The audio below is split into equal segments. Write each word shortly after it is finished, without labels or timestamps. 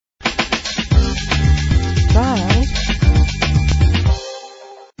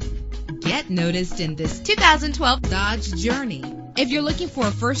noticed in this 2012 Dodge Journey. If you're looking for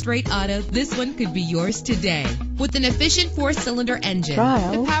a first-rate auto, this one could be yours today. With an efficient 4-cylinder engine,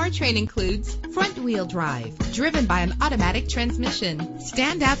 the powertrain includes front-wheel drive, driven by an automatic transmission.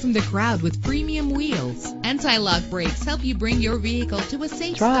 Stand out from the crowd with premium wheels. Anti-lock brakes help you bring your vehicle to a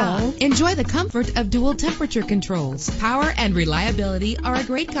safe stop. Enjoy the comfort of dual temperature controls. Power and reliability are a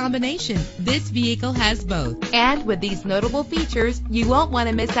great combination. This vehicle has both. And with these notable features, you won't want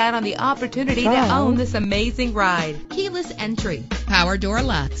to miss out on the opportunity to own this amazing ride. Keyless entry, power door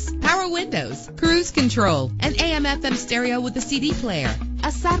locks, power windows, cruise control, an AM/FM stereo with a CD player,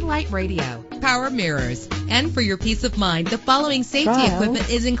 a satellite radio, power mirrors. And for your peace of mind, the following safety equipment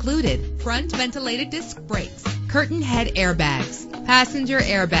is included: front ventilated disc brakes, curtain head airbags, passenger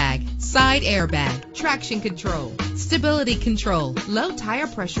airbag, side airbag, traction control, stability control, low tire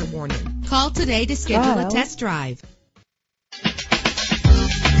pressure warning. Call today to schedule a test drive.